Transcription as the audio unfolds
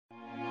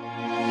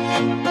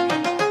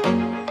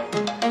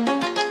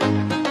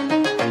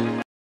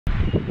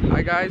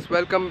Hi guys,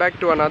 welcome back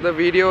to another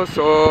video.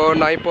 So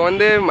நான் இப்போ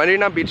வந்து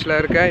Marina Beach ல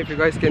இருக்கேன். If you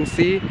guys can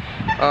see,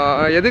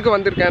 எதுக்கு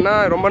வந்திருக்கேன்னா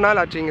ரொம்ப நாள்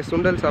ஆச்சு இங்கே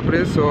சுண்டல் சாப்பிடு.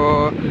 ஸோ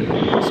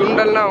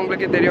சுண்டல்னால்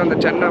உங்களுக்கே தெரியும், அந்த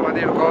சென்னை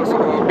மாதிரி இருக்கும். ஸோ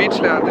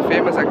பீச்சில் அது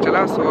ஃபேமஸ்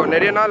ஆக்சுவலாக. ஸோ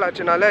நிறைய நாள்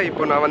ஆச்சுனால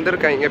இப்போ நான்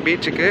வந்திருக்கேன் இங்கே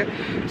பீச்சுக்கு.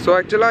 ஸோ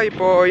ஆக்சுவலாக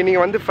இப்போது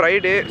இன்றைக்கி வந்து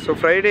ஃப்ரைடே. ஸோ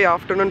ஃப்ரைடே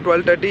ஆஃப்டர்நூன்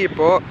 12:30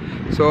 இப்போது.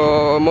 ஸோ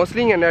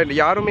மோஸ்ட்லி இங்கே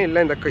யாருமே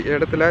இல்லை இந்த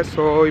இடத்துல.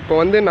 ஸோ இப்போ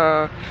வந்து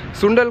நான்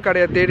சுண்டல்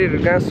கடையை தேடி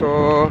இருக்கேன். So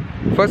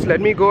first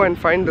let me go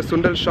and find the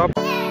sundal shop.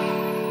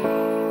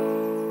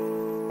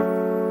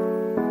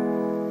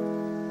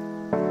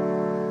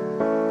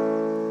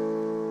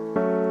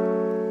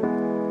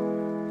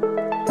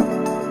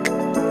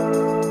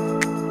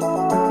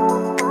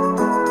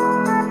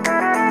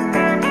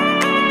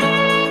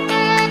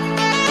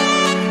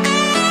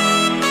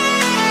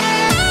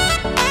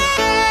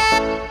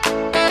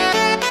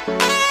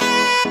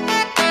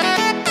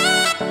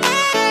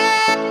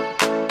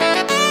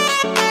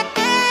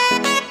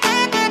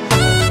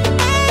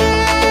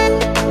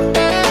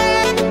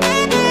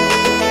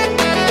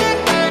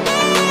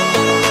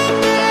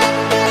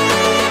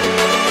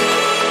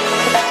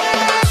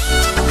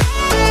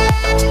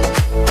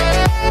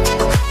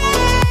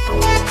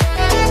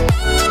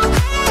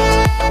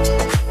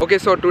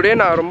 Okay, so today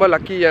நான் ரொம்ப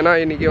லக்கி. ஏன்னா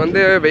இன்றைக்கி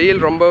வந்து வெயில்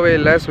ரொம்பவே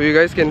இல்லை. So you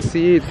guys can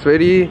see it's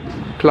very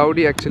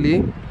cloudy actually.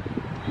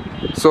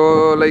 So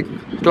like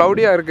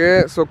க்ளவுடியாக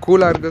இருக்குது, ஸோ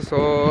கூலாக இருக்குது. ஸோ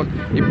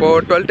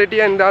இப்போது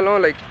 12:30 இருந்தாலும்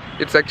like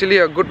it's actually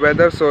a good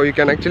weather. So you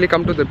can actually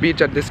come to the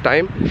beach at this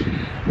time.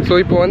 So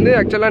இப்போ வந்து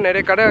ஆக்சுவலாக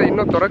நிறைய கடை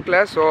இன்னும்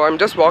திறக்கல. So I'm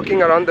just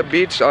walking around the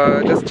beach,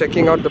 just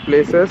checking out the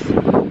places.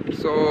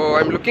 So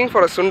I'm looking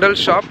for a sundal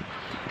shop.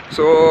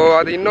 So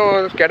அது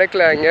இன்னும்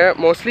கிடைக்கல இங்கே.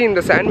 மோஸ்ட்லி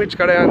இந்த சாண்ட்விச்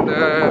கடை, அந்த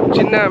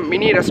சின்ன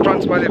மினி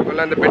ரெஸ்டாரண்ட்ஸ் மாதிரி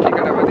இருக்கும்ல, அந்த பெட்டி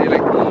கடை மாதிரி,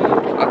 லைக்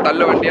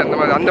தள்ளு வண்டி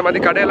அந்த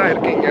மாதிரி கடையெல்லாம்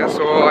இருக்குங்க.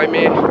 So I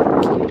May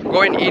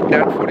go and eat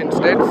that food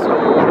instead. So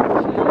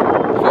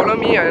follow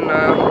me and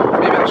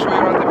maybe I'll show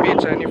you around the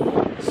beach. And if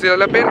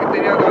சில பேருக்கு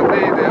தெரியாது வந்து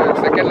இது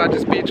செகண்ட்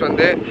லார்ஜஸ்ட் பீச்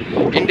வந்து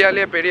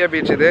இந்தியாவிலேயே பெரிய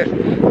பீச் இது.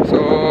 ஸோ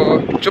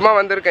சும்மா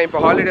வந்திருக்கேன் இப்போ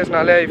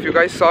ஹாலிடேஸ்னால. If you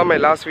guys saw my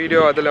last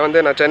video, அதில்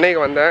வந்து நான்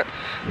சென்னைக்கு வந்தேன்.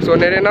 ஸோ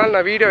நிறைய நாள்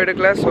நான் வீடியோ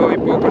எடுக்கல. ஸோ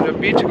இப்போது கொஞ்சம்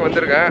பீச்சுக்கு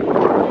வந்திருக்கேன்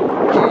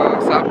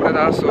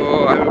சாப்பிட்டதா. So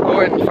I will go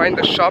and find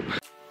the shop.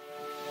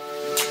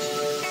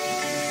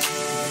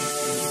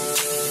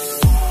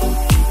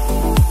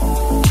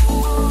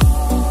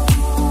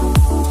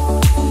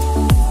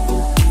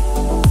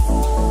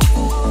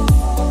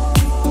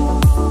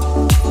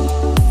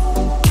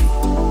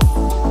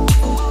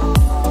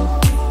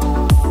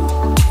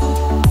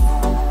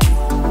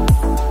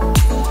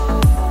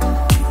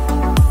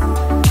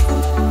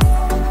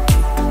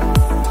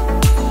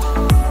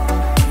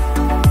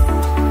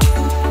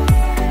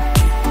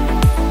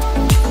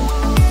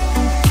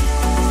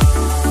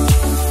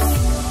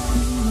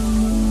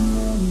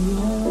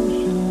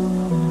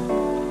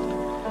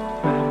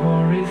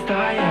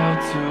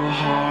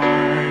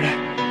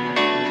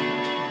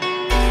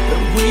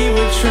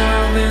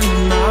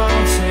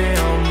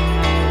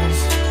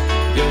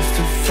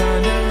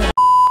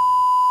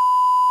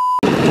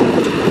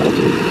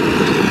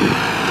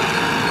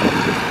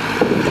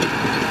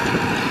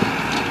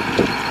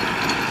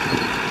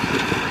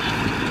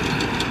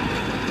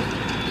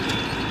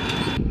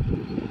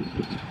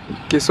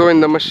 So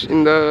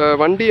இந்த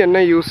வண்டி என்ன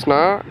யூஸ்னா,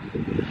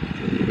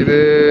 இது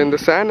இந்த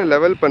சேனை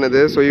லெவல்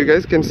பண்ணுது. So you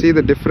guys can see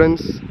the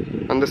difference.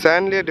 அந்த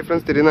சேன்லேயே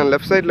டிஃப்ரென்ஸ் தெரியுது. அந்த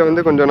லெஃப்ட் சைடில்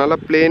வந்து கொஞ்சம் நல்லா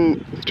பிளேன்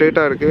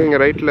ஸ்ட்ரெயிட்டாக இருக்குது. இங்கே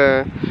ரைட்டில்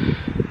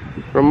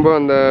ரொம்ப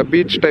அந்த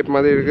பீச் டைப்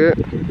மாதிரி இருக்குது.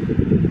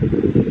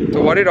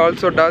 So what it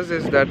also does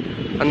is that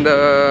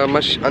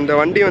அந்த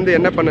வண்டி வந்து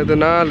என்ன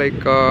பண்ணுதுன்னா,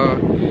 லைக்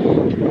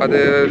அது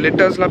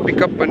லிட்டர்ஸ்லாம்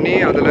பிக்கப் பண்ணி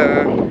அதில்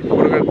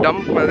ஒரு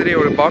டம்ப் மாதிரி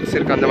ஒரு பாக்ஸ்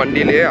இருக்குது அந்த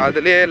வண்டியிலே.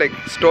 அதுலேயே லைக்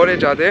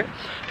ஸ்டோரேஜ்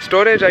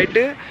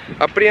ஆகிட்டு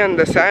அப்படியே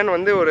அந்த சேன்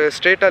வந்து ஒரு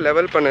ஸ்ட்ரெயிட்டாக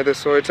லெவல் பண்ணுது.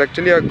 So it's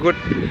actually a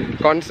good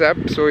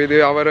concept. So இது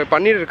அவர்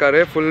பண்ணியிருக்காரு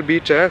ஃபுல்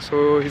பீச்சை. So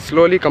he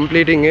slowly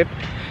completing it.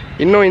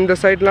 இன்னும் இந்த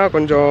சைட்லாம்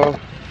கொஞ்சம்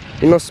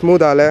இன்னும்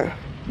ஸ்மூத் ஆகலை.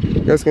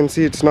 Use can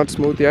see it's not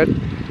smooth yet.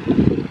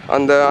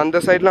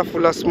 அந்த சைட்லாம்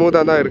ஃபுல்லாக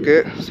ஸ்மூத்தாக தான்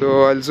இருக்குது. So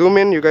I'll zoom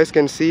in, you guys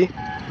can see.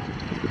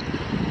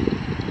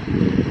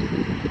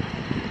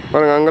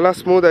 பாருங்கள், அங்கெல்லாம்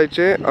ஸ்மூத்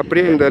ஆயிடுச்சு.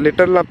 அப்படியே இந்த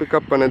லிட்டர்லாம்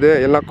பிக்கப் பண்ணுது.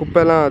 எல்லா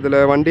குப்பைலாம் அதில்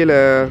வண்டியில்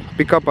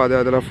பிக்கப் ஆகுது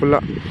அதில்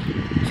ஃபுல்லாக.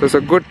 So it's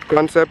a good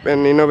concept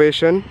and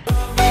innovation.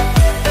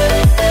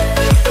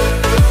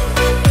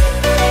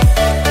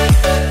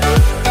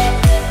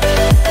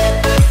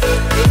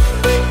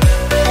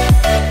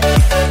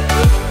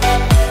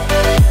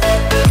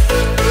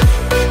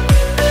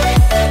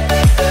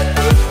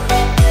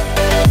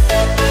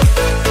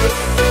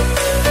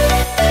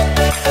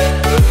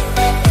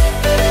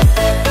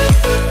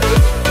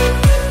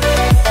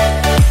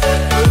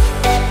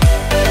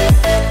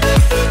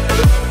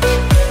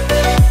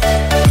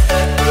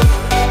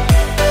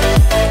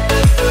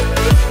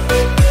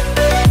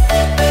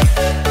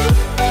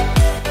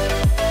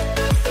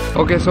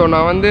 Okay, so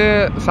நான் வந்து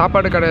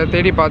சாப்பாடு கடை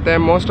தேடி பார்த்தேன்.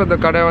 மோஸ்ட் ஆஃப் த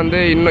கடை வந்து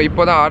இன்னும்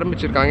இப்போ தான்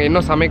ஆரம்பிச்சிருக்காங்க,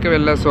 இன்னும் சமைக்கவே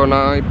இல்லை. ஸோ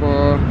நான்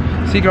இப்போது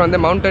சீக்கிரம் வந்து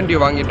மவுண்டன் டியூ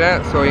வாங்கிட்டேன்.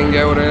 ஸோ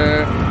இங்கே ஒரு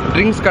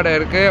ட்ரிங்க்ஸ் கடை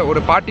இருக்குது, ஒரு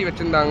பார்ட்டி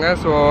வச்சுருந்தாங்க.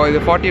 ஸோ இது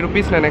 40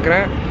 ருபீஸ்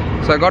நினைக்கிறேன்.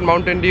 So I got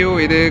mountain due.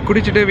 இது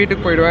குடிச்சிட்டு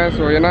வீட்டுக்கு போயிடுவேன்.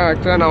 ஸோ ஏன்னா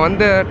ஆக்சுவலாக நான்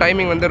வந்து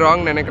டைமிங் வந்து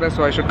ராங் நினைக்கிறேன்.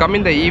 So I should come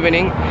in the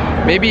evening.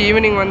 Maybe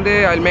evening வந்து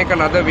I will make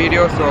another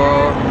video. So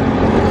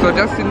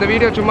just இந்த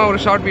வீடியோ சும்மா ஒரு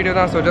ஷார்ட் வீடியோ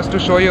தான். So just to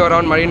show you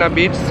around Marina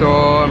beach. So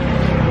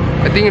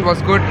I think it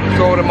was good.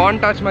 So ஒரு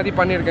மான்டாஜ் மாதிரி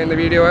பண்ணியிருக்கேன் இந்த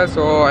வீடியோவை.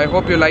 So I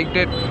hope you like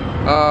it.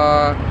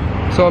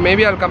 So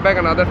maybe I'll come back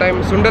another time.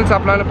 சுண்டல்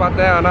சாப்பிட்லான்னு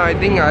பார்த்தேன், ஆனால் I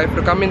think I have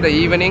to come in the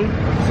evening.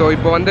 So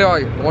இப்போ வந்து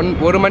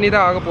 1 மணி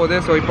தான் ஆக போகுது.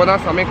 ஸோ இப்போ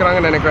தான்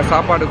சமைக்கிறாங்கன்னு நினைக்கிறேன்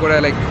சாப்பாடு கூட.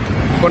 லைக்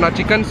இப்போ நான்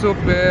சிக்கன்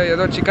சூப்பு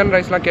ஏதோ சிக்கன்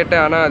ரைஸ்லாம்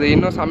கேட்டேன், ஆனால் அது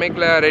இன்னும்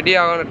சமைக்கல, ரெடி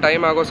ஆக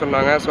டைம் ஆகும்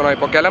சொன்னாங்க. ஸோ நான்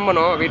இப்போ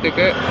கிளம்பணும்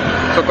வீட்டுக்கு.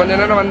 ஸோ கொஞ்ச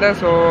நேரம் வந்தேன்.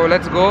 So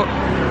let's go.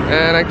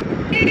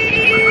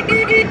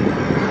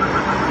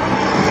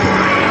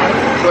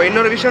 ஸோ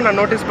இன்னொரு விஷயம் நான்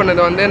நோட்டீஸ்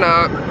பண்ணது வந்து,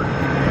 நான்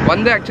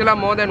வந்து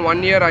ஆக்சுவலாக மோர் தென்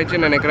 1 இயர்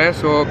ஆயிடுச்சுன்னு நினைக்கிறேன்.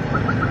 ஸோ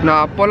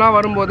நான் அப்போல்லாம்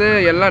வரும்போது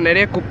எல்லாம்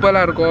நிறைய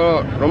குப்பைலாம் இருக்கும்.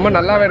 ரொம்ப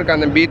நல்லாவே இருக்குது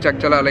அந்த பீச்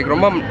ஆக்சுவலாக. லைக்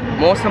ரொம்ப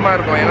மோசமாக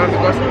இருக்கும், ஏன்னா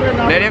பிகாஸ்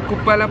நிறைய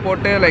குப்பைலாம்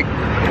போட்டு லைக்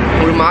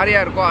ஒரு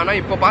மாதிரியாக இருக்கும். ஆனால்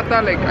இப்போ பார்த்தா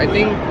லைக் ஐ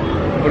திங்க்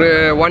ஒரு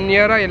 1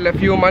 இயராக இல்லை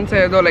ஃபியூ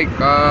மந்த்ஸாக ஏதோ லைக்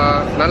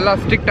நல்லா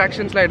ஸ்ட்ரிக்ட்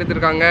ஆக்ஷன்ஸ்லாம்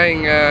எடுத்திருக்காங்க.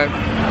 இங்கே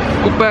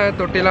குப்பை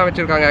தொட்டிலாம்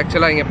வச்சுருக்காங்க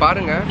ஆக்சுவலாக. இங்கே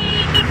பாருங்கள்,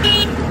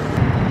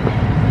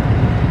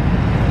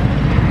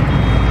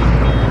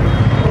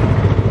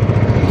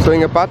 ஸோ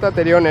இங்கே பார்த்தா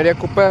தெரியும் நிறைய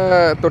குப்பை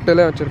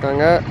தொட்டிலாம்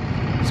வச்சுருக்காங்க.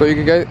 ஸோ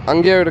இங்கே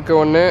அங்கேயே இருக்குது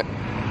ஒன்று.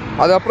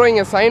 அதுக்கப்புறம்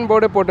இங்கே சைன்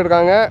போர்டு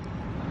போட்டிருக்காங்க,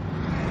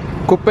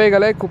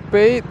 குப்பைகளை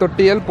குப்பை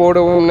தொட்டியல்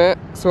போடுவோம்னு.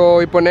 ஸோ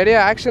இப்போ நிறைய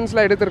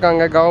ஆக்ஷன்ஸ்லாம்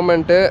எடுத்திருக்காங்க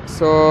கவர்மெண்ட்டு.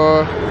 ஸோ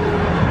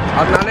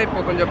அதனால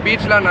இப்போ கொஞ்சம்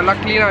பீச்லாம் நல்லா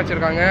க்ளீனாக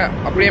வச்சுருக்காங்க,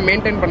 அப்படியே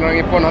மெயின்டைன் பண்ணுறாங்க.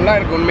 இப்போ நல்லா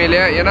இருக்குது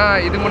உண்மையிலேயே. ஏன்னா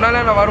இது முன்னால்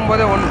நான்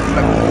வரும்போது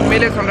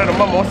உண்மையிலேயே சொல்கிறேன்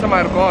ரொம்ப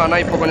மோசமாக இருக்கும்.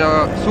 ஆனால் இப்போ கொஞ்சம்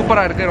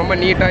சூப்பராக இருக்குது, ரொம்ப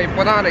நீட்டாக.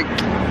 இப்போ தான் லைக்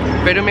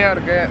பெருமையாக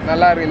இருக்குது,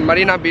 நல்லா இருக்குது. இந்த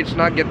மரீனா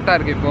பீச்னால் கெத்தாக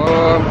இருக்குது,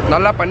 இப்போது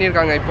நல்லா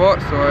பண்ணியிருக்காங்க இப்போது.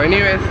 ஸோ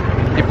எனிவேஸ்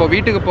இப்போ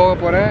வீட்டுக்கு போக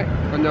போகிறேன்.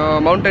 கொஞ்சம்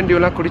mountain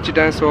டியூலாம்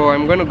குடிச்சிட்டேன். So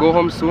I'm going to go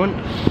home soon.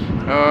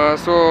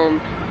 So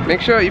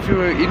next if you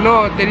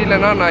இன்னும்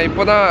தெரியலன்னா, நான்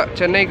இப்போ தான்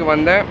சென்னைக்கு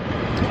வந்தேன்,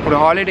 ஒரு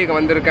ஹாலிடேக்கு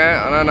வந்திருக்கேன்.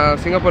 ஆனால்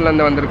நான்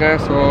சிங்கப்பூர்லேருந்து வந்திருக்கேன்.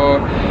 ஸோ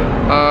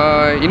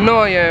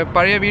இன்னும் என்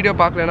பழைய வீடியோ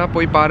பார்க்கலன்னா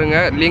போய்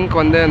பாருங்கள்,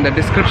 லிங்க் வந்து அந்த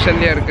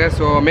டிஸ்கிரிப்ஷன்லேயே இருக்குது.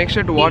 So make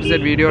sure to watch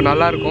that video,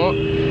 நல்லாயிருக்கும்.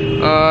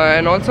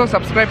 And also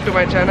subscribe to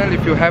my channel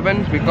if you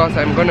haven't, because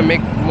I'm going to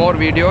make more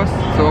videos.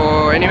 So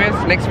anyways,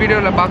 next video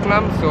la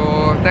paakalam. So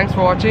thanks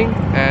for watching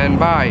and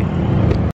bye.